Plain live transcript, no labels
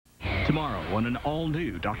Tomorrow on an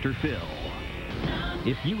all-new Dr. Phil.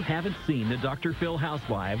 If you haven't seen the Dr. Phil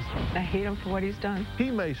Housewives, I hate him for what he's done.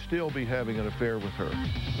 He may still be having an affair with her.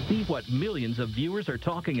 see what millions of viewers are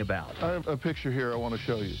talking about. I have a picture here I want to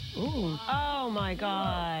show you. Ooh. Oh, my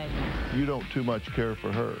God. You don't too much care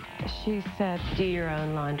for her. She said, do your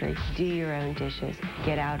own laundry, do your own dishes,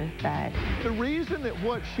 get out of bed. The reason that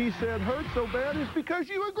what she said hurt so bad is because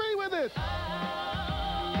you agree with it.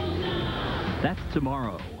 That's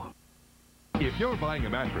tomorrow. If you're buying a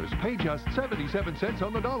mattress, pay just 77 cents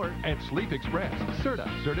on the dollar at Sleep Express. Serta,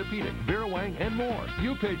 Sertapedic, Verawang, and more.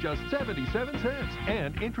 You pay just 77 cents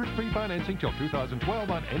and interest-free financing till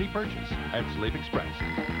 2012 on any purchase at Sleep Express.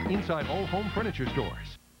 Inside all home furniture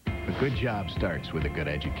stores. A good job starts with a good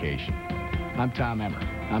education. I'm Tom Emmer.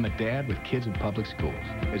 I'm a dad with kids in public schools.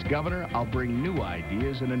 As governor, I'll bring new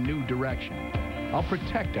ideas in a new direction. I'll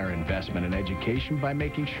protect our investment in education by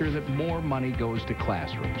making sure that more money goes to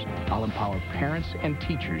classrooms. I'll empower parents and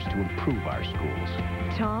teachers to improve our schools.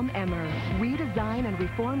 Tom Emmer, redesign and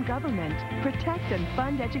reform government, protect and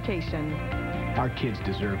fund education. Our kids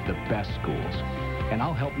deserve the best schools, and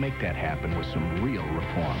I'll help make that happen with some real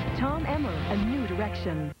reform. Tom Emmer, a new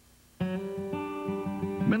direction.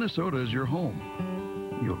 Minnesota is your home.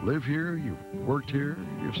 You live here, you've worked here,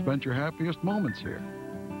 you've spent your happiest moments here.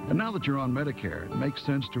 And now that you're on Medicare, it makes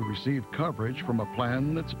sense to receive coverage from a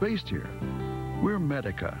plan that's based here. We're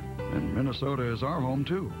Medica, and Minnesota is our home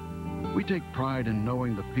too. We take pride in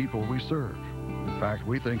knowing the people we serve. In fact,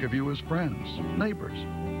 we think of you as friends, neighbors,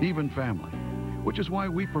 even family, which is why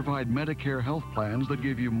we provide Medicare health plans that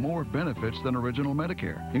give you more benefits than original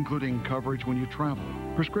Medicare, including coverage when you travel,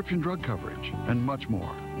 prescription drug coverage, and much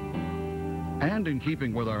more. And in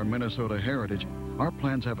keeping with our Minnesota heritage, our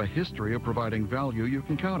plans have a history of providing value you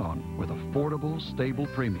can count on with affordable, stable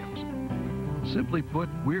premiums. Simply put,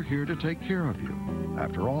 we're here to take care of you.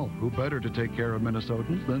 After all, who better to take care of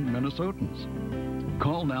Minnesotans than Minnesotans?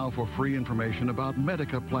 Call now for free information about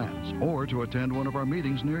Medica plans or to attend one of our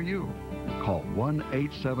meetings near you. Call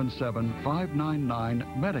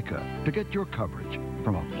 1-877-599-MEDICA to get your coverage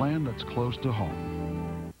from a plan that's close to home.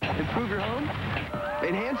 Improve your home,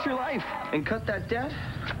 enhance your life, and cut that debt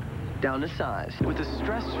down to size with a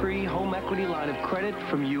stress-free home equity line of credit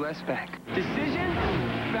from U.S. Bank. Decision?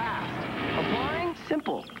 Fast. Applying?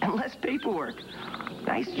 Simple. And less paperwork.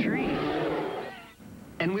 Nice tree.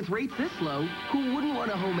 And with rates this low, who wouldn't want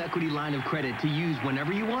a home equity line of credit to use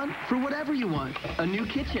whenever you want, for whatever you want? A new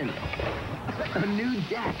kitchen, a new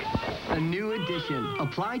deck, a new addition.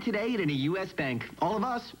 Apply today at any U.S. bank. All of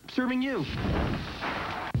us serving you.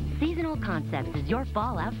 Seasonal Concepts is your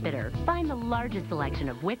fall outfitter. Find the largest selection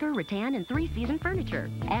of wicker, rattan, and three-season furniture.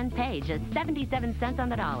 And pay just 77 cents on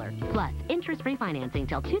the dollar. Plus, interest-free financing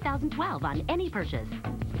till 2012 on any purchase.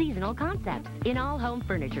 Seasonal Concepts in all home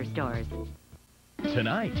furniture stores.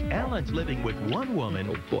 Tonight, Alan's living with one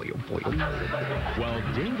woman while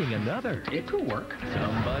dating another. It could work.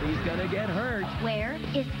 Somebody's gonna get hurt. Where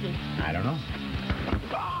is he? I don't know.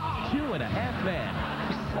 2.5 Men.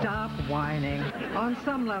 Stop whining. On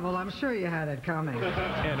some level, I'm sure you had it coming.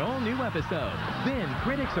 An all-new episode. Then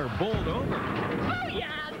critics are bowled over. Oh,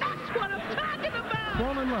 yeah, that's what I'm talking about!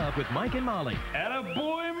 Fall in love with Mike and Molly.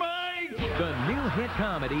 Attaboy, Mike! The new hit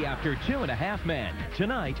comedy after 2.5 Men.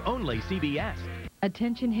 Tonight, only CBS.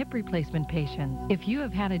 Attention hip replacement patients. If you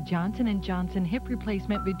have had a Johnson & Johnson hip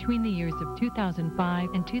replacement between the years of 2005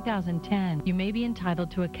 and 2010, you may be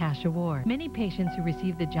entitled to a cash award. Many patients who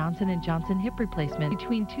received the Johnson & Johnson hip replacement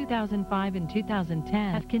between 2005 and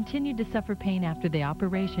 2010 have continued to suffer pain after the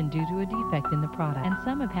operation due to a defect in the product, and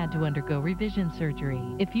some have had to undergo revision surgery.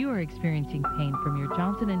 If you are experiencing pain from your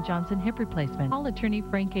Johnson & Johnson hip replacement, call attorney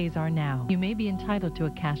Frank Azar now. You may be entitled to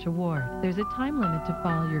a cash award. There's a time limit to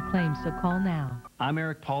file your claim, so call now. I'm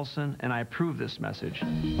Eric Paulson, and I approve this message.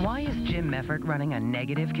 Why is Jim Meffert running a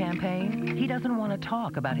negative campaign? He doesn't want to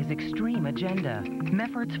talk about his extreme agenda.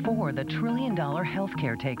 Meffert's for the trillion-dollar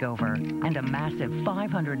healthcare takeover and a massive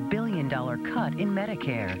 $500 billion cut in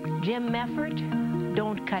Medicare. Jim Meffert,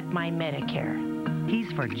 don't cut my Medicare.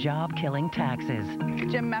 He's for job-killing taxes.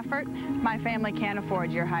 Jim Meffert, my family can't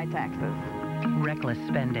afford your high taxes. Reckless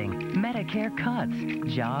spending, Medicare cuts,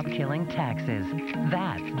 job-killing taxes.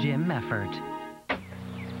 That's Jim Meffert.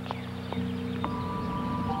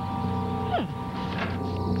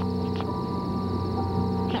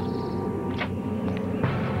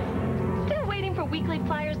 Weekly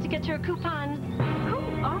flyers to get your coupons. Who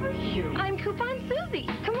are you? I'm Coupon Susie.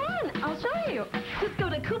 Come on, I'll show you. Just go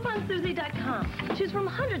to couponsusie.com. Choose from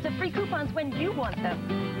hundreds of free coupons when you want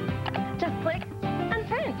them. Just click and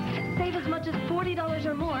print. Save as much as $40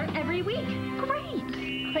 or more every week. Great.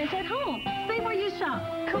 Print at home. Save Anywhere you shop,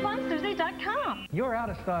 CouponSusie.com. Your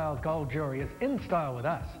out-of-style gold jewelry is in style with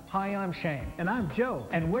us. Hi, I'm Shane. And I'm Joe.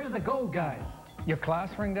 And we're the Gold Guys. Your class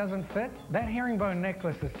ring doesn't fit? That herringbone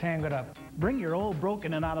necklace is tangled up. Bring your old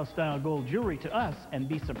broken and out-of-style gold jewelry to us and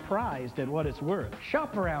be surprised at what it's worth.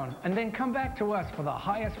 Shop around and then come back to us for the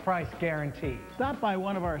highest price guarantee. Stop by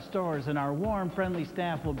one of our stores and our warm, friendly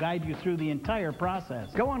staff will guide you through the entire process.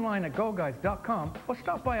 Go online at goldguys.com or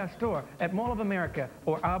stop by our store at Mall of America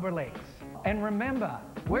or Arbor Lakes. And remember,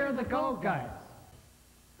 we're the Gold Guys.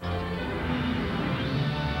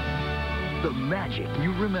 The magic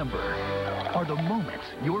you remember are the moments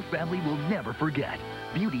your family will never forget.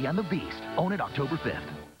 Beauty and the Beast. Own it October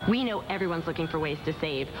 5th. We know everyone's looking for ways to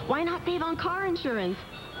save. Why not save on car insurance?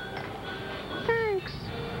 Thanks.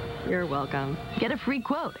 You're welcome. Get a free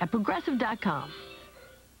quote at Progressive.com.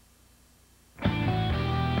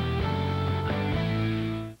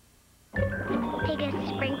 Take a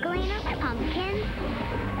sprinkling of pumpkins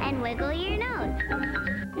and wiggle your nose.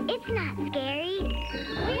 It's not scary.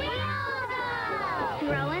 We all know!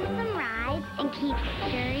 Throw in some rides and keep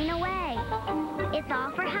stirring away. It's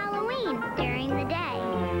all for Halloween during the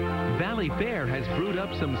day. Valley Fair has brewed up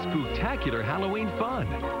some spooktacular Halloween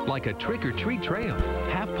fun, like a trick-or-treat trail,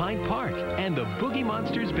 Half Pint Park, and the Boogie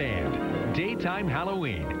Monsters Band. Daytime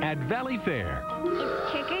Halloween at Valley Fair.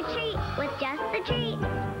 It's trick-or-treat with just the treats.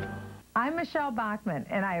 I'm Michelle Bachman,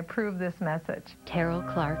 and I approve this message. Terrell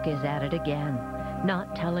Clark is at it again,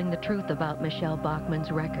 not telling the truth about Michelle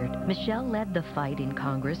Bachman's record. Michelle led the fight in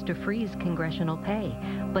Congress to freeze congressional pay,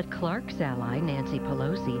 but Clark's ally, Nancy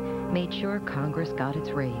Pelosi, made sure Congress got its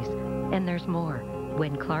raise. And there's more.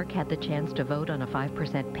 When Clark had the chance to vote on a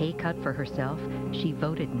 5% pay cut for herself, she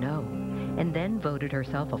voted no, and then voted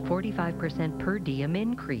herself a 45% per diem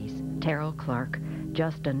increase. Terrell Clark,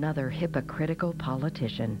 just another hypocritical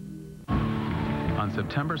politician. On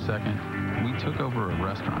September 2nd, we took over a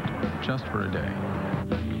restaurant just for a day.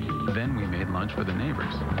 Then we made lunch for the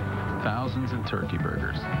neighbors. Thousands of turkey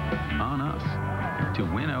burgers. On us. To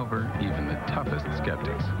win over even the toughest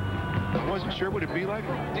skeptics. I wasn't sure what it'd be like.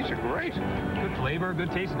 These are great. Good flavor,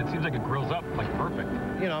 good taste, and it seems like it grills up like perfect.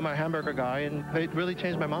 You know, I'm a hamburger guy, and it really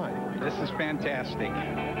changed my mind. This is fantastic.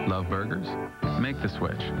 Love burgers? Make the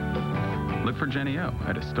switch. Look for Jenny O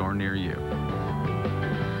at a store near you.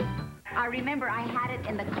 I remember I had it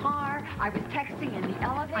in the car. I was texting in the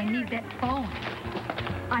elevator. I need that phone.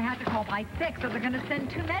 I have to call my fix or they're going to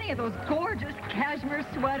send too many of those gorgeous cashmere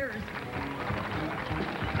sweaters.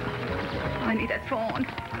 I need that phone.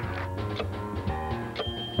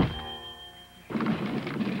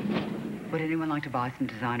 Would anyone like to buy some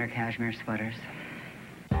designer cashmere sweaters?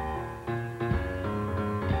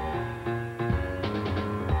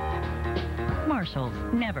 Marshalls,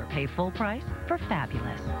 never pay full price for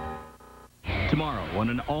fabulous. Tomorrow on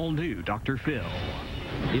an all-new Dr. Phil.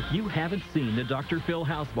 If you haven't seen the Dr. Phil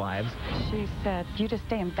Housewives, She said, you just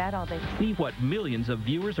stay in bed all day. see what millions of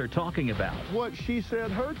viewers are talking about. What she said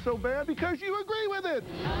hurt so bad because you agree with it.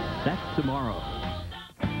 That's tomorrow.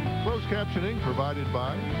 Closed captioning provided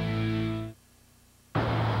by...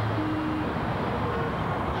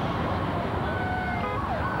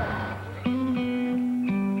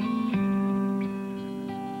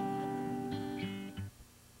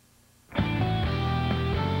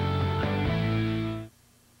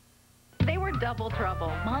 Double trouble.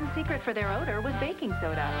 Mom's secret for their odor was baking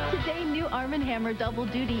soda. Today, new Arm & Hammer Double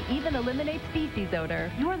Duty even eliminates feces odor.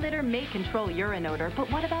 Your litter may control urine odor, but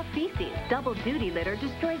what about feces? Double Duty litter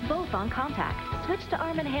destroys both on contact. Switch to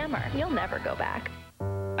Arm & Hammer. You'll never go back.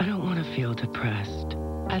 I don't want to feel depressed.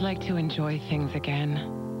 I'd like to enjoy things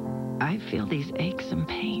again. I feel these aches and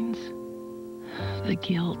pains. The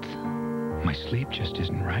guilt. My sleep just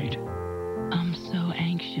isn't right. I'm so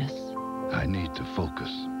anxious. I need to focus.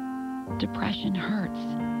 Depression hurts.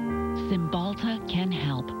 Cymbalta can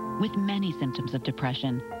help with many symptoms of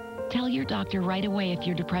depression. Tell your doctor right away if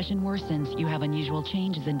your depression worsens, you have unusual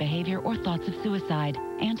changes in behavior, or thoughts of suicide.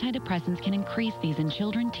 Antidepressants can increase these in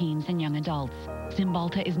children, teens, and young adults.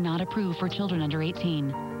 Cymbalta is not approved for children under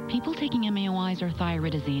 18. People taking MAOIs or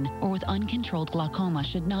thyroidazine or with uncontrolled glaucoma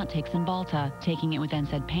should not take Cymbalta. Taking it with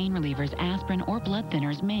NSAID pain relievers, aspirin, or blood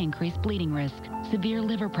thinners may increase bleeding risk. Severe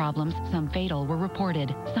liver problems, some fatal, were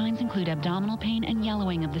reported. Signs include abdominal pain and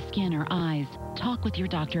yellowing of the skin or eyes. Talk with your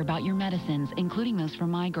doctor about your medicines, including those for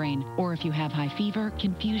migraine, or if you have high fever,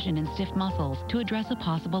 confusion, and stiff muscles, to address a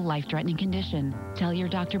possible life-threatening condition. Tell your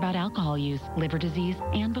doctor about alcohol use, liver disease,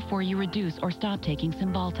 and before you reduce or stop taking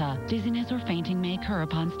Cymbalta. Dizziness or fainting may occur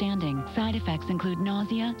upon understanding. Side effects include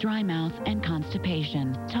nausea, dry mouth, and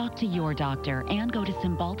constipation. Talk to your doctor and go to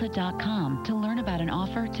Cymbalta.com to learn about an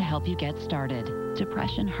offer to help you get started.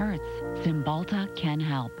 Depression hurts. Cymbalta can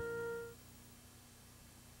help.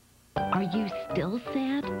 Are you still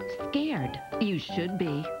sad? Scared? You should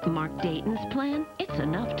be. Mark Dayton's plan? It's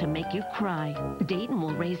enough to make you cry. Dayton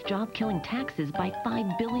will raise job-killing taxes by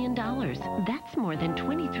 $5 billion. That's more than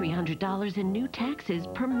 $2,300 in new taxes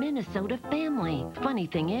per Minnesota family. Funny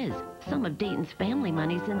thing is, some of Dayton's family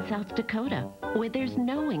money's in South Dakota, where there's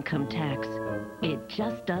no income tax. It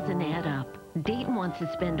just doesn't add up. Dayton wants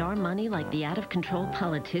to spend our money like the out-of-control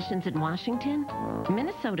politicians in Washington?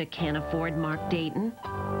 Minnesota can't afford Mark Dayton.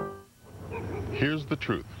 Here's the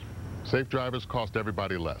truth. Safe drivers cost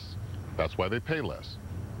everybody less. That's why they pay less.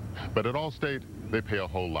 But at Allstate, they pay a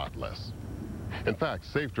whole lot less. In fact,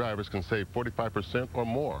 safe drivers can save 45% or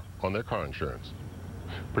more on their car insurance.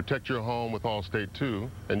 Protect your home with Allstate too,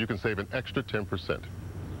 and you can save an extra 10%.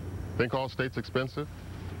 Think Allstate's expensive?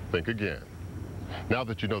 Think again. Now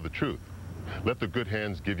that you know the truth, let the good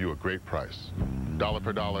hands give you a great price. Dollar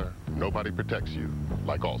per dollar, nobody protects you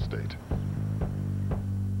like Allstate.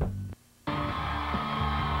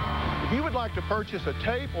 If you would like to purchase a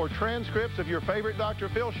tape or transcripts of your favorite Dr.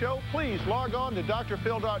 Phil show, please log on to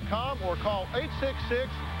drphil.com or call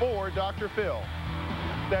 866-4-DR-PHIL.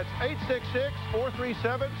 That's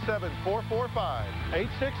 866-437-7445.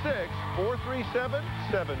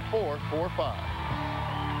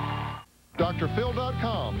 866-437-7445.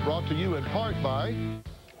 drphil.com, brought to you in part by...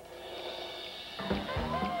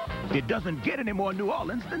 It doesn't get any more New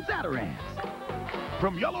Orleans than Zatarans.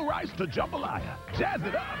 From yellow rice to jambalaya, jazz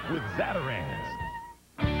it up with Zatarans.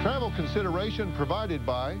 Travel consideration provided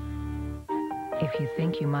by... If you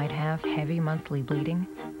think you might have heavy monthly bleeding,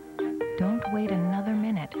 don't wait another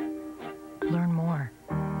minute. Learn more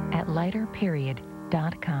at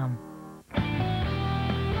lighterperiod.com.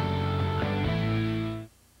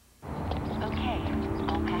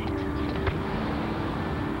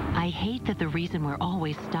 I hate that the reason we're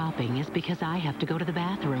always stopping is because I have to go to the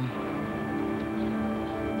bathroom.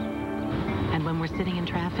 And when we're sitting in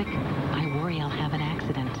traffic, I worry I'll have an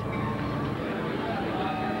accident.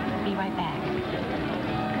 Be right back.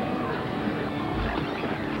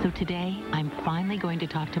 So today, I'm finally going to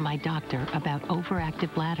talk to my doctor about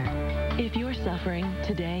overactive bladder. If you're suffering,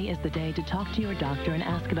 today is the day to talk to your doctor and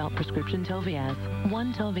ask about prescription Toviaz.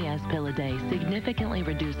 One Toviaz pill a day significantly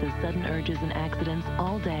reduces sudden urges and accidents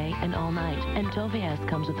all day and all night. And Toviaz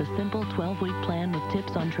comes with a simple 12-week plan with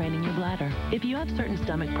tips on training your bladder. If you have certain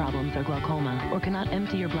stomach problems or glaucoma or cannot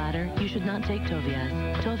empty your bladder, you should not take Toviaz.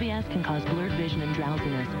 Toviaz can cause blurred vision and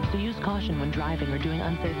drowsiness, so use caution when driving or doing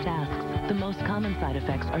unsafe tasks. The most common side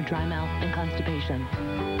effects are dry mouth and constipation.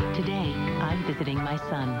 Today, I'm visiting my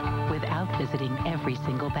son without visiting every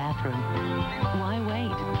single bathroom. Why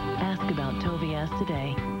wait? Ask about Toviaz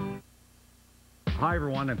today. Hi,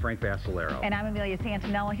 everyone. I'm Frank Vassalero. And I'm Amelia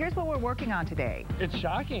Santinello. Here's what we're working on today. It's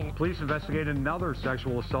shocking. Police investigate another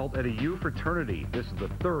sexual assault at a U fraternity. This is the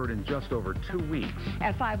third in just over 2 weeks.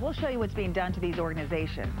 At 5, we'll show you what's being done to these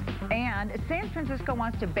organizations. And San Francisco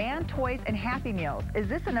wants to ban toys and Happy Meals. Is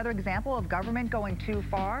this another example of government going too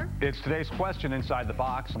far? It's today's question inside the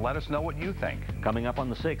box, and let us know what you think. Coming up on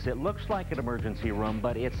the 6th, it looks like an emergency room,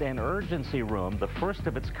 but it's an urgency room, the first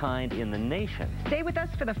of its kind in the nation. Stay with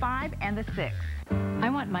us for the 5 and the 6. I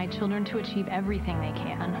want my children to achieve everything they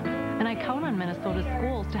can, and I count on Minnesota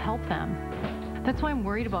schools to help them. That's why I'm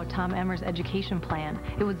worried about Tom Emmer's education plan.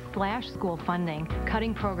 It would slash school funding,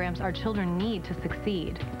 cutting programs our children need to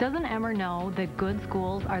succeed. Doesn't Emmer know that good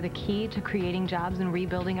schools are the key to creating jobs and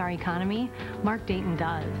rebuilding our economy? Mark Dayton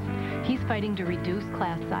does. He's fighting to reduce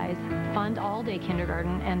class size, fund all-day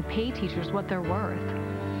kindergarten, and pay teachers what they're worth.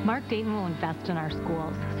 Mark Dayton will invest in our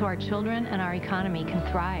schools so our children and our economy can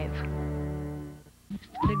thrive.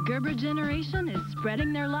 The Gerber generation is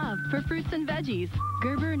spreading their love for fruits and veggies.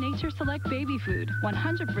 Gerber Nature Select Baby Food.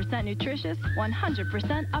 100% nutritious,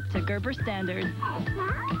 100% up to Gerber standards.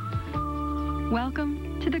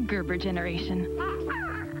 Welcome to the Gerber generation.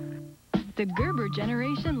 The Gerber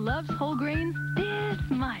generation loves whole grains this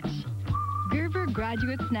much. Gerber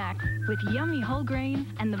graduate snacks with yummy whole grains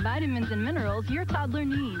and the vitamins and minerals your toddler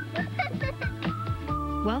needs.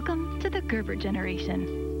 Welcome to the Gerber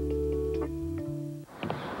generation.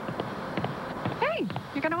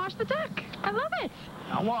 You're gonna wash the deck. I love it.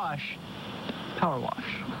 Not wash. Power wash.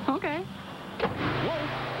 Okay. Whoa.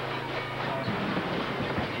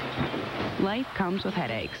 Life comes with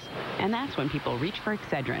headaches, and that's when people reach for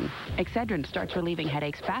Excedrin. Excedrin starts relieving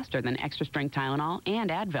headaches faster than extra-strength Tylenol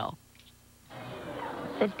and Advil.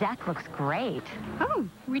 The deck looks great. Oh,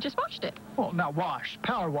 we just washed it. Well, not washed,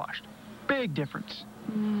 power washed. Big difference.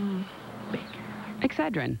 Big.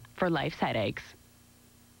 Excedrin for life's headaches.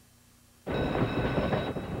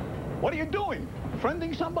 What are you doing?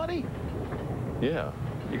 Friending somebody? Yeah.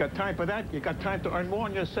 You got time for that? You got time to earn more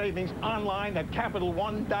on your savings online at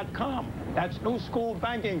CapitalOne.com. That's new school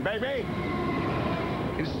banking, baby.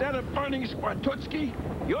 Instead of earning Squartutski,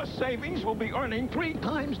 your savings will be earning 3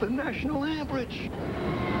 times the national average.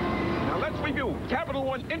 Now let's review. Capital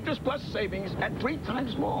One Interest Plus savings at 3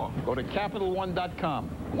 times more. Go to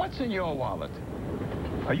CapitalOne.com. What's in your wallet?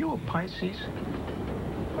 Are you a Pisces?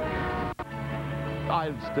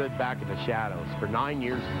 I stood back in the shadows for 9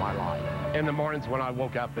 years of my life. In the mornings when I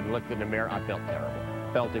woke up and looked in the mirror, I felt terrible.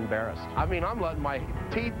 Felt embarrassed. I mean, I'm letting my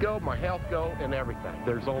teeth go, my health go, and everything.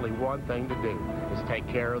 There's only one thing to do, is take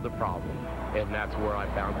care of the problem. And that's where I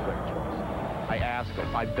found Quick Choice. I asked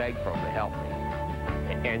them, I begged for them to help me.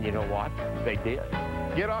 And you know what? They did.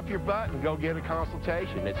 Get off your butt and go get a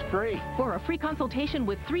consultation. It's free. For a free consultation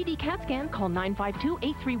with 3D CAT scan, call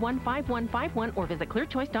 952-831-5151 or visit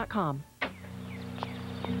clearchoice.com.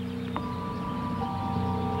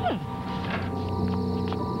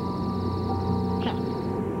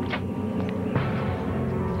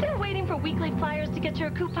 Still waiting for weekly flyers to get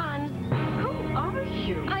your coupons. Who are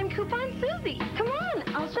you? I'm Coupon Susie. Come on,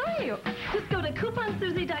 I'll show you. Just go to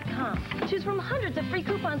couponsusie.com. Choose from hundreds of free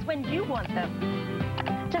coupons when you want them.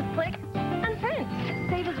 Just click and print.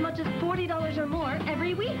 Save as much as $40 or more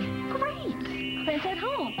every week. Great! Print at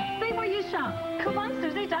home. Save where you shop.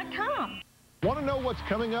 couponsusie.com. Want to know what's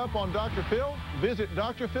coming up on Dr. Phil? Visit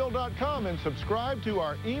drphil.com and subscribe to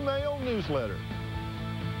our email newsletter.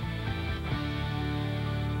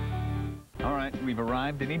 All right, we've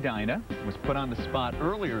arrived in Edina. Was put on the spot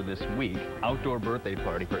earlier this week. Outdoor birthday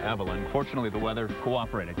party for Evelyn. Fortunately, the weather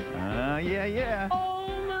cooperated. Yeah. Oh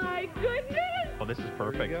my goodness! Well, this is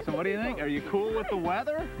perfect. So what do you think? Are you cool with the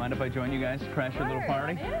weather? Mind if I join you guys, crash your little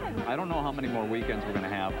party? I don't know how many more weekends we're going to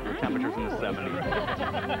have with temperatures in the 70s.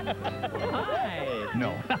 Hi!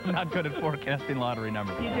 No, I'm not good at forecasting lottery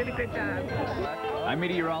numbers. You did a good job. I'm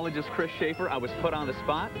meteorologist Chris Schaefer. I was put on the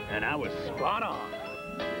spot, and I was spot on.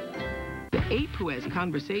 The ape who has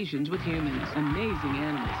conversations with humans. Amazing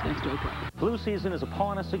animals. Next Oprah. Flu season is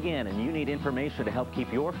upon us again, and you need information to help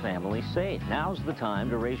keep your family safe. Now's the time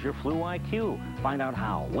to raise your flu IQ. Find out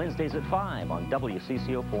how. Wednesdays at 5 on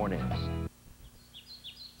WCCO-4 News.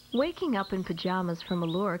 Waking up in pajamas from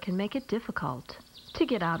Allure can make it difficult to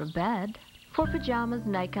get out of bed. For pajamas,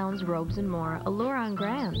 nightgowns, robes, and more, Allure on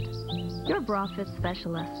Grand. Your bra fit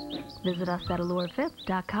specialist. Visit us at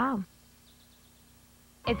allurefits.com.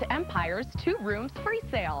 It's Empire's 2 rooms free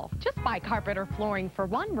sale. Just buy carpet or flooring for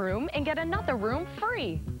 1 room and get another room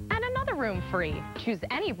free. And another room free. Choose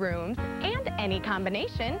any rooms and any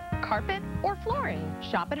combination, carpet or flooring.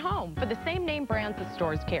 Shop at home for the same name brands the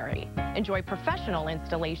stores carry. Enjoy professional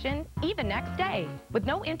installation, even next day, with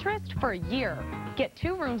no interest for a year. Get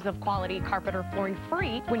 2 rooms of quality carpet or flooring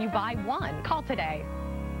free when you buy 1. Call today.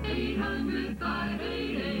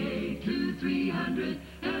 800-588-2300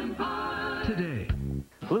 Empire. Today.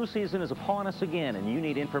 Flu season is upon us again, and you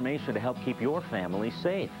need information to help keep your family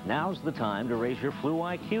safe. Now's the time to raise your flu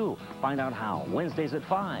IQ. Find out how. Wednesdays at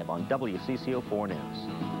 5 on WCCO-4 News.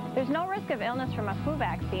 There's no risk of illness from a flu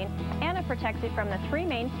vaccine, and it protects you from the 3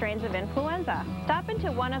 main strains of influenza. Stop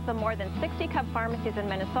into one of the more than 60 Cub pharmacies in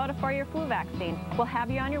Minnesota for your flu vaccine. We'll have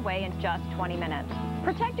you on your way in just 20 minutes.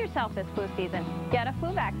 Protect yourself this flu season. Get a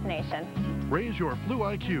flu vaccination. Raise your flu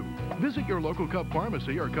IQ. Visit your local Cub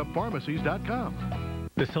pharmacy or cubpharmacies.com.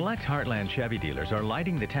 The select Heartland Chevy dealers are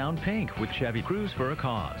lighting the town pink with Chevy Cruise for a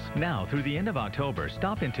Cause. Now, through the end of October,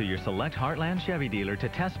 stop into your select Heartland Chevy dealer to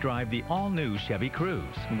test drive the all-new Chevy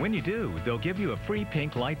Cruise. When you do, they'll give you a free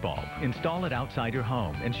pink light bulb. Install it outside your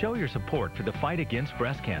home and show your support for the fight against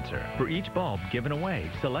breast cancer. For each bulb given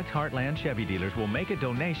away, select Heartland Chevy dealers will make a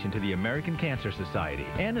donation to the American Cancer Society.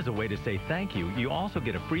 And as a way to say thank you, you also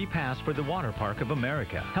get a free pass for the Water Park of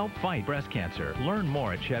America. Help fight breast cancer. Learn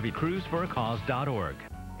more at ChevyCruiseForACause.org.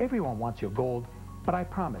 Everyone wants your gold, but I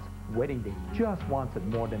promise, Wedding Day just wants it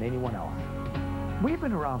more than anyone else. We've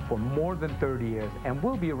been around for more than 30 years, and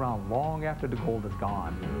we'll be around long after the gold is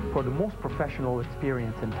gone. For the most professional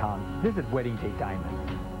experience in town, visit Wedding Day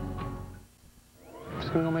Diamonds.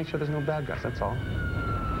 Just gonna go make sure there's no bad guys, that's all.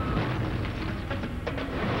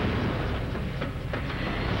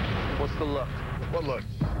 What's the look? What look?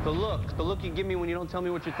 The look. The look you give me when you don't tell me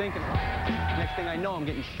what you're thinking. Next thing I know, I'm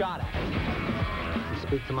getting shot at.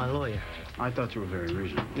 Speak to my lawyer. I thought you were very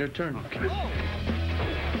reasonable. Your turn. Okay.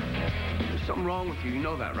 There's something wrong with you. You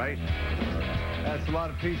know that, right? That's a lot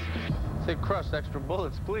of pieces. Say crust, extra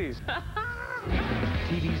bullets, please.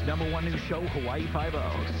 TV's #1 news show, Hawaii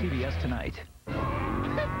Five-0, CBS Tonight.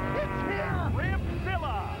 It's here!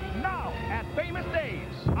 Ribzilla! Now at Famous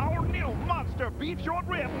Days, our new monster beef short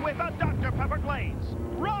rib with a Dr. Pepper glaze.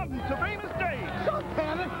 Run to Famous Days! Don't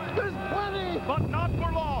panic! There's plenty! But not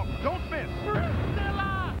for long. Don't miss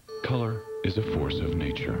Ribzilla! Color is a force of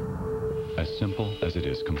nature, as simple as it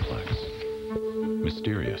is complex,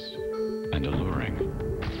 mysterious and alluring.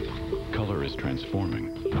 Color is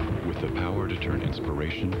transforming, with the power to turn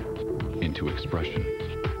inspiration into expression.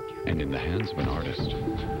 And in the hands of an artist,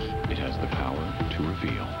 it has the power to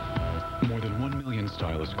reveal. More than 1 million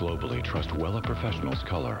stylists globally trust Wella Professionals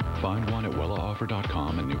Color. Find one at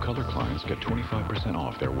WellaOffer.com, and new color clients get 25%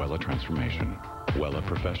 off their Wella transformation. Wella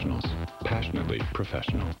Professionals, passionately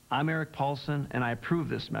professional. I'm Eric Paulson, and I approve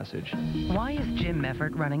this message. Why is Jim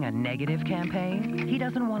Meffert running a negative campaign? He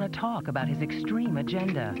doesn't want to talk about his extreme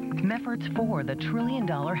agenda. Meffert's for the $1 trillion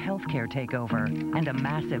healthcare takeover and a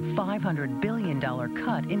massive $500 billion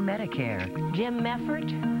cut in Medicare. Jim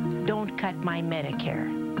Meffert, don't cut my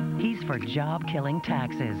Medicare. He's for job-killing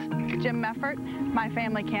taxes. Jim Meffert, my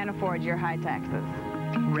family can't afford your high taxes.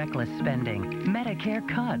 Reckless spending, Medicare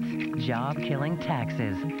cuts, job-killing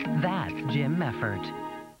taxes. That's Jim Meffert.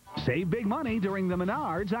 Save big money during the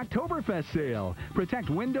Menards Oktoberfest sale. Protect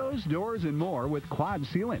windows, doors, and more with Quad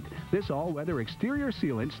Sealant. This all-weather exterior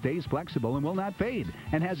sealant stays flexible and will not fade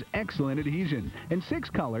and has excellent adhesion. In 6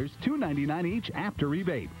 colors, $2.99 each after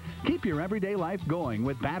rebate. Keep your everyday life going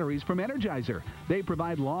with batteries from Energizer. They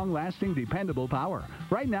provide long-lasting, dependable power.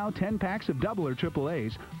 Right now, 10 packs of AA or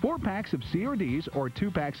AAAs, 4 packs of C or Ds, or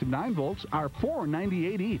 2 packs of 9 volts are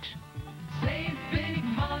 $4.98 each. Save big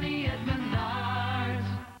money at Menards.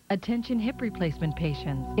 Attention hip replacement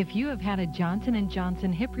patients. If you have had a Johnson &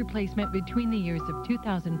 Johnson hip replacement between the years of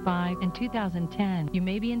 2005 and 2010, you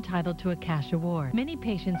may be entitled to a cash award. Many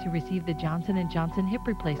patients who received the Johnson & Johnson hip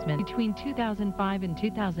replacement between 2005 and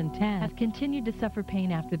 2010 have continued to suffer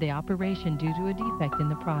pain after the operation due to a defect in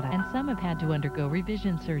the product, and some have had to undergo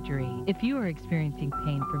revision surgery. If you are experiencing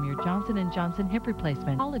pain from your Johnson & Johnson hip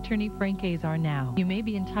replacement, call attorney Frank Azar now. You may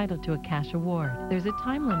be entitled to a cash award. There's a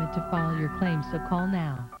time limit to file your claim, so call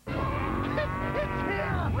now. It's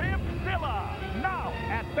here! Ribzilla! Now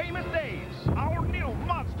at Famous Days, our new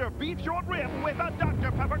monster beef short rib with a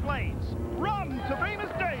Dr. Pepper glaze. Run to Famous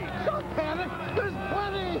Days! Don't panic! There's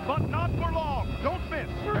plenty! But not for long. Don't miss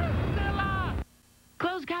Ribzilla!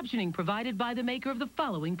 Closed captioning provided by the maker of the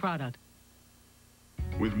following product.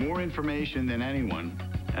 With more information than anyone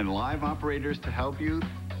and live operators to help you,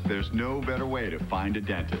 there's no better way to find a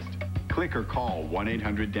dentist. Click or call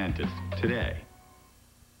 1-800-DENTIST today.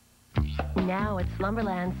 Now at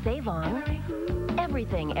Slumberland, save on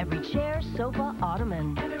everything, every chair, sofa,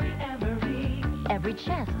 ottoman. Every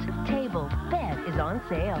chest, table, bed is on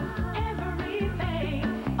sale. Everything.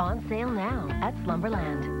 On sale now at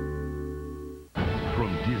Slumberland.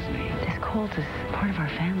 From Disney. This cult is part of our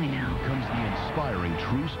family now. Comes the inspiring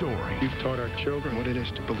true story. You've taught our children what it is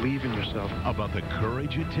to believe in yourself. About the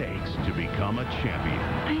courage it takes to become a champion.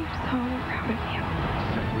 I'm so proud of you.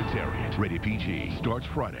 Secretariat. Rated PG. Starts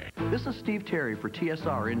Friday. This is Steve Terry for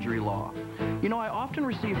TSR Injury Law. You know, I often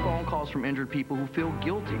receive phone calls from injured people who feel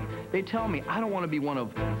guilty. They tell me, I don't want to be one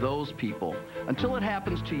of those people. Until it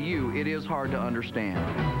happens to you, it is hard to understand.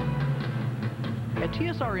 At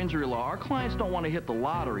TSR Injury Law, our clients don't want to hit the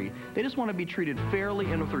lottery. They just want to be treated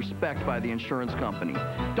fairly and with respect by the insurance company.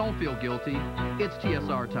 Don't feel guilty. It's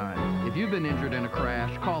TSR time. If you've been injured in a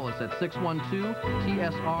crash, call us at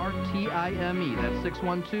 612-TSR-TIME. That's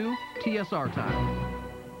 612-TSR time.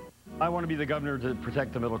 I want to be the governor to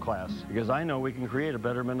protect the middle class because I know we can create a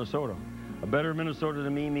better Minnesota. A better Minnesota to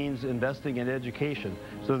me means investing in education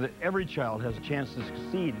so that every child has a chance to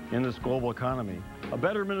succeed in this global economy. A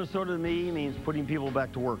better Minnesota to me means putting people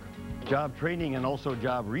back to work. Job training and also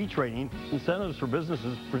job retraining, incentives for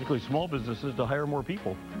businesses, particularly small businesses, to hire more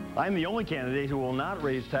people. I'm the only candidate who will not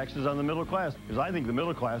raise taxes on the middle class because I think the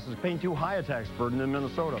middle class is paying too high a tax burden in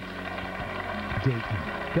Minnesota. Dayton,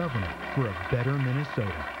 governor for a better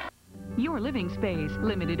Minnesota. Your living space,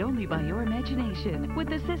 limited only by your imagination, with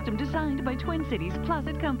the system designed by Twin Cities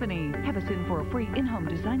Closet Company. Have us in for a free in-home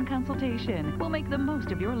design consultation. We'll make the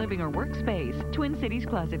most of your living or workspace. Twin Cities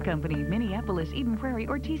Closet Company, Minneapolis, Eden Prairie,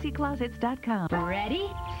 or tcclosets.com.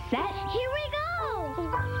 Ready, set, here we go!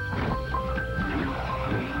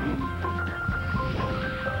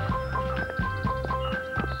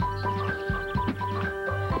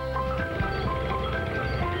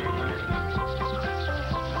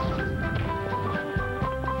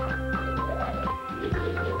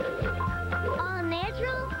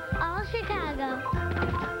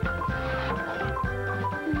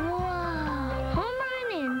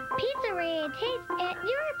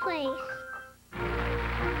 place.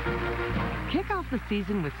 Kick off the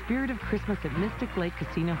season with Spirit of Christmas at Mystic Lake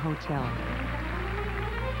Casino Hotel.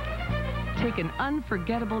 Take an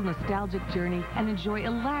unforgettable nostalgic journey and enjoy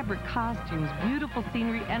elaborate costumes, beautiful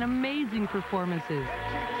scenery, and amazing performances.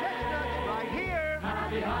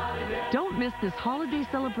 Don't miss this holiday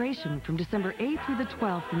celebration from December 8th through the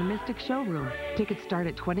 12th in the Mystic Showroom. Tickets start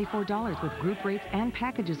at $24 with group rates and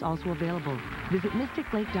packages also available. Visit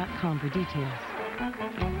mysticlake.com for details.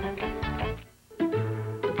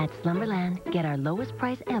 At Slumberland, get our lowest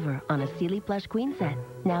price ever on a Sealy Plush Queen set,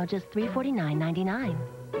 now just $349.99.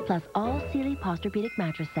 Plus, all Sealy Posturepedic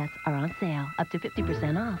mattress sets are on sale, up to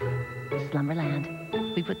 50% off. Slumberland.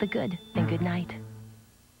 We put the good in good night.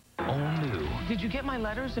 All new. Did you get my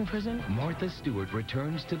letters in prison? Martha Stewart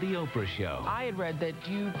returns to The Oprah Show. I had read that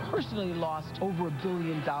you personally lost over $1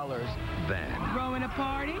 billion. Then. Throwing a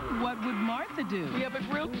party? What would Martha do? We have a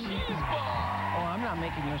grilled cheese ball. Oh, I'm not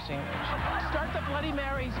making your sandwich. Start the Bloody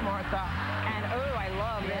Marys, Martha. And oh, I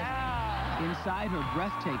love this. Inside her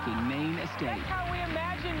breathtaking Maine estate. That's how we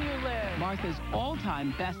imagine you live. Martha's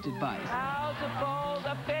all-time best advice. How to fold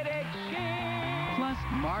a fitted sheet. Plus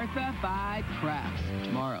Martha by Crafts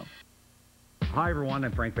tomorrow. Hi, everyone.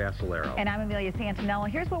 I'm Frank Basilero. And I'm Amelia Santinella.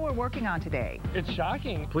 Here's what we're working on today. It's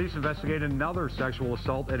shocking. Police investigate another sexual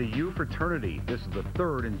assault at a U fraternity. This is the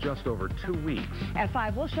third in just over 2 weeks. At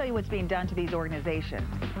 5, we'll show you what's being done to these organizations.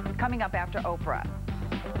 Coming up after Oprah.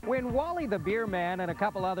 When Wally the beer man and a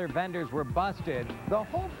couple other vendors were busted, the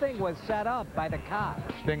whole thing was set up by the cops.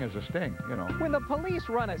 Sting is a sting, you know. When the police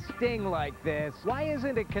run a sting like this, why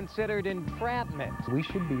isn't it considered entrapment? We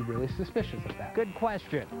should be really suspicious of that. Good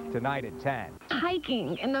question. Tonight at 10.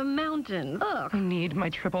 Hiking in the mountains. Ugh. I need my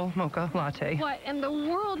triple mocha latte. What in the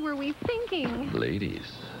world were we thinking?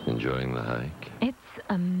 Ladies, enjoying the hike? It's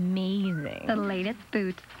amazing. The latest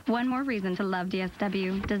boots. One more reason to love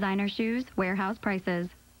DSW. Designer shoes, warehouse prices.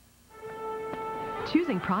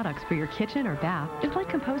 Choosing products for your kitchen or bath is like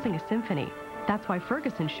composing a symphony. That's why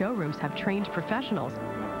Ferguson showrooms have trained professionals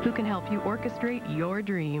who can help you orchestrate your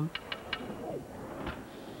dream.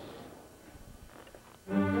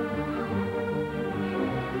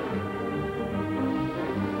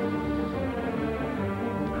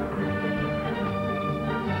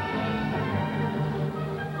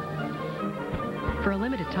 For a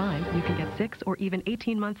limited time, you can get 6 or even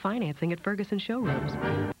 18-month financing at Ferguson showrooms.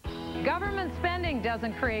 Government spending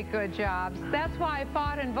doesn't create good jobs. That's why I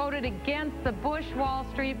fought and voted against the Bush Wall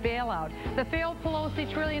Street bailout, the failed Pelosi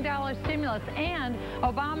 $1 trillion stimulus, and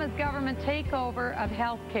Obama's government takeover of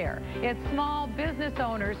health care. It's small business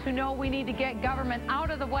owners who know we need to get government out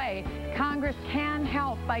of the way. Congress can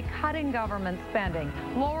help by cutting government spending,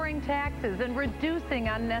 lowering taxes, and reducing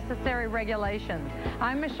unnecessary regulations.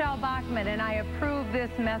 I'm Michelle Bachmann, and I approve this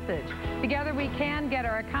message. Together we can get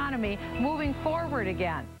our economy moving forward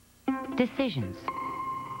again. Decisions.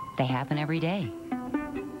 They happen every day.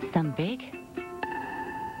 Some big,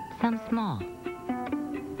 some small.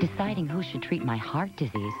 Deciding who should treat my heart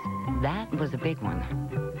disease, that was a big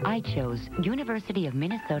one. I chose University of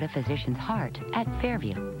Minnesota Physicians Heart at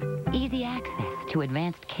Fairview. Easy access to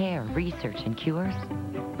advanced care, research, and cures.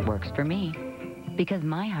 Works for me. Because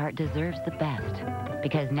my heart deserves the best.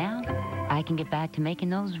 Because now, I can get back to making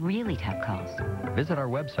those really tough calls. Visit our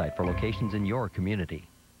website for locations in your community.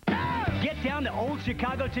 Get down to Old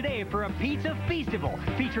Chicago today for a pizza festival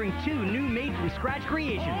featuring 2 new made-from-scratch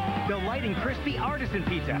creations, the light and crispy artisan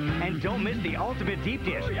pizza, and don't miss the ultimate deep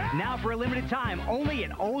dish. Now for a limited time, only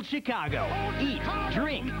at Old Chicago. Eat,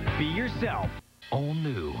 drink, be yourself. All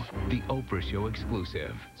new, the Oprah Show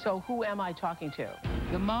exclusive. So who am I talking to?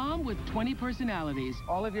 The mom with 20 personalities.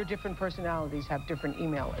 All of your different personalities have different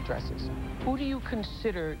email addresses. Who do you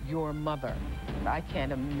consider your mother? I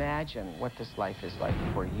can't imagine what this life is like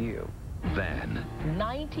for you. Then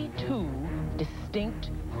 92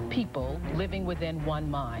 distinct people living within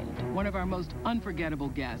one mind. One of our most unforgettable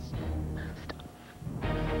guests.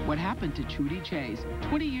 What happened to Trudy Chase?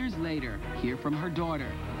 20 years later, hear from her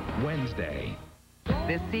daughter. Wednesday.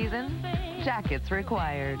 This season, jackets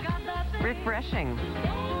required. Refreshing.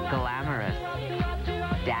 Glamorous.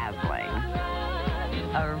 Dazzling.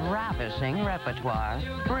 A ravishing repertoire.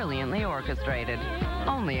 Brilliantly orchestrated.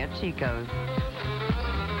 Only at Chico's.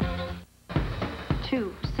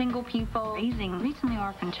 2 single people raising a recently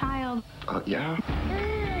orphaned child. Yeah.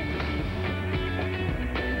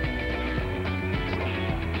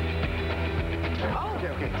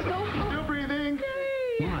 Okay. Still breathing.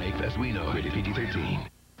 Life as we know it, rated PG-13.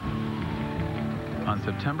 On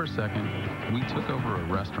September 2nd, we took over a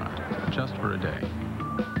restaurant just for a day.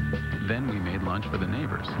 Then we made lunch for the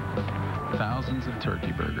neighbors. Thousands of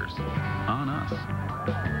turkey burgers. On us.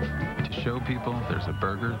 To show people there's a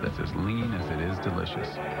burger that's as lean as it is delicious.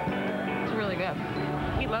 It's really good.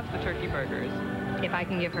 He loves the turkey burgers. If I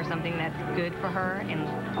can give her something that's good for her and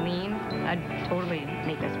lean, I'd totally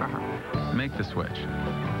make this for her. Make the switch.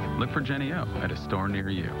 Look for Jenny O at a store near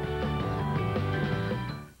you.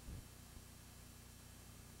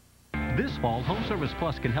 This fall, Home Service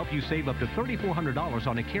Plus can help you save up to $3,400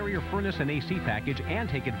 on a Carrier furnace and AC package and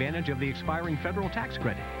take advantage of the expiring federal tax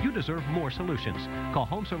credit. You deserve more solutions. Call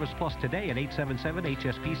Home Service Plus today at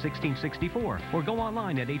 877-HSP-1664 or go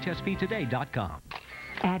online at hsptoday.com.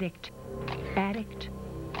 Addict, addict,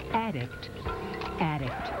 addict,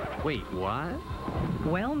 addict. Wait, what?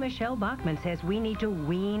 Well, Michelle Bachmann says we need to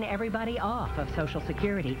wean everybody off of Social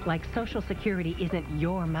Security, like Social Security isn't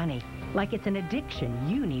your money, like it's an addiction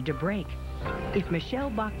you need to break. If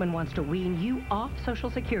Michelle Bachmann wants to wean you off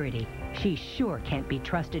Social Security, she sure can't be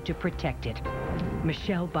trusted to protect it.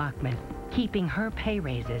 Michelle Bachmann, keeping her pay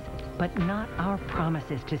raises, but not our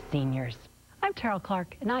promises to seniors. I'm Terrell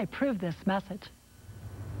Clark, and I approve this message.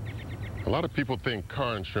 A lot of people think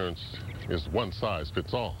car insurance is one size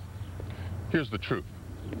fits all. Here's the truth.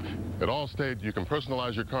 At Allstate, you can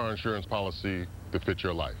personalize your car insurance policy to fit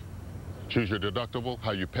your life. Choose your deductible,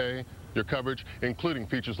 how you pay, your coverage, including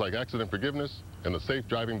features like accident forgiveness and the safe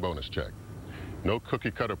driving bonus check. No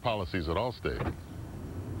cookie-cutter policies at Allstate.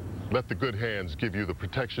 Let the good hands give you the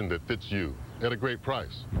protection that fits you at a great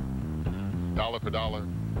price. Dollar for dollar,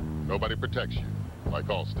 nobody protects you like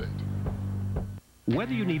Allstate.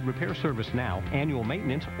 Whether you need repair service now, annual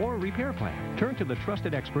maintenance, or a repair plan, turn to the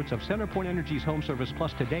trusted experts of CenterPoint Energy's Home Service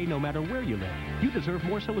Plus today, no matter where you live. You deserve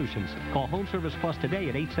more solutions. Call Home Service Plus today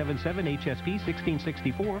at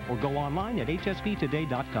 877-HSP-1664 or go online at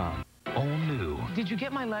hsptoday.com. All new. Did you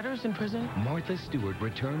get my letters in prison? Martha Stewart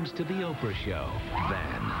returns to the Oprah Show.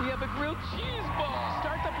 Then, We have a grilled cheese ball.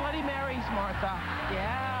 Start the Bloody Marys, Martha.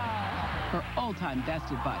 Yeah. Her all-time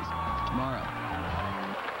best advice tomorrow.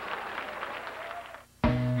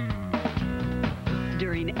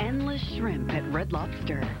 During Endless Shrimp at Red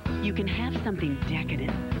Lobster, you can have something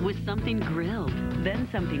decadent with something grilled, then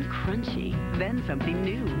something crunchy, then something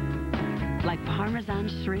new. Like Parmesan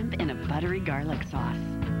shrimp in a buttery garlic sauce.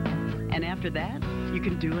 And after that, you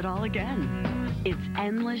can do it all again. It's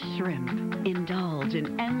Endless Shrimp. Indulge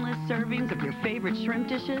in endless servings of your favorite shrimp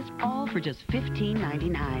dishes, all for just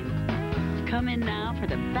 $15.99. Come in now for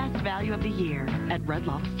the best value of the year at Red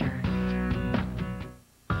Lobster.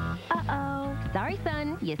 Sorry,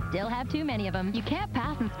 son. You still have too many of them. You can't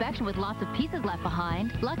pass inspection with lots of pieces left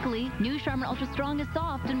behind. Luckily, new Charmin Ultra Strong is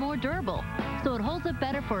soft and more durable, so it holds up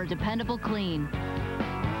better for a dependable clean.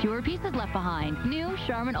 Fewer pieces left behind. New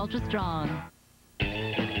Charmin Ultra Strong.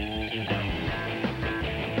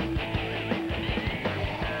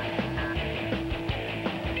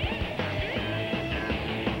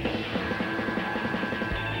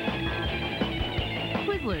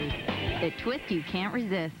 Twizzlers, a twist you can't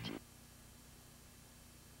resist.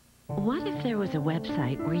 What if there was a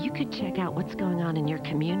website where you could check out what's going on in your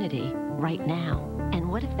community right now? And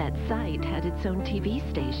what if that site had its own TV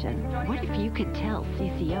station? What if you could tell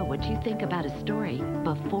CCO what you think about a story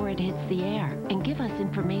before it hits the air and give us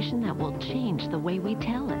information that will change the way we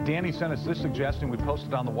tell it? Danny sent us this suggestion. We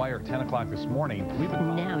posted on The Wire at 10 o'clock this morning.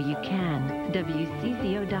 Now you can.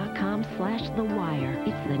 WCCO.com/The Wire.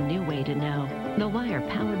 It's the new way to know. The Wire,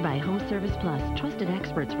 powered by Home Service Plus, trusted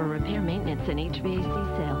experts for repair, maintenance, and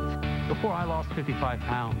HVAC sales. Before I lost 55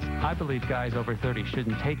 pounds, I believe guys over 30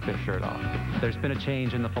 shouldn't take their shirt off. There's been a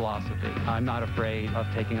change in the philosophy. I'm not afraid of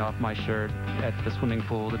taking off my shirt at the swimming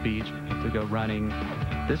pool, the beach, to go running.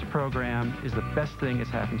 This program is the best thing that's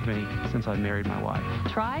happened to me since I married my wife.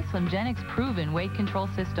 Try SlimGenics' proven weight control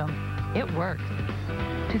system. It works.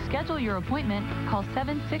 To schedule your appointment, call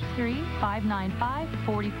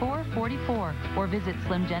 763-595-4444 or visit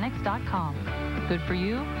slimgenics.com. Good for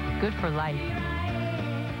you, good for life.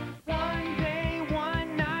 One day,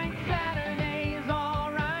 one night, Saturday's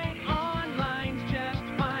all right. Online's just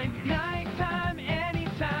fine. Nighttime,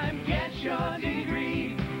 anytime. Get your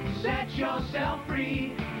degree. Set yourself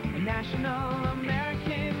free. National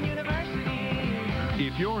American University.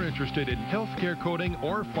 If you're interested in healthcare coding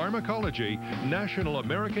or pharmacology, National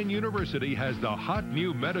American University has the hot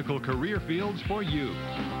new medical career fields for you.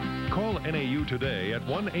 Call NAU today at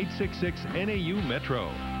 1-866-NAU-METRO.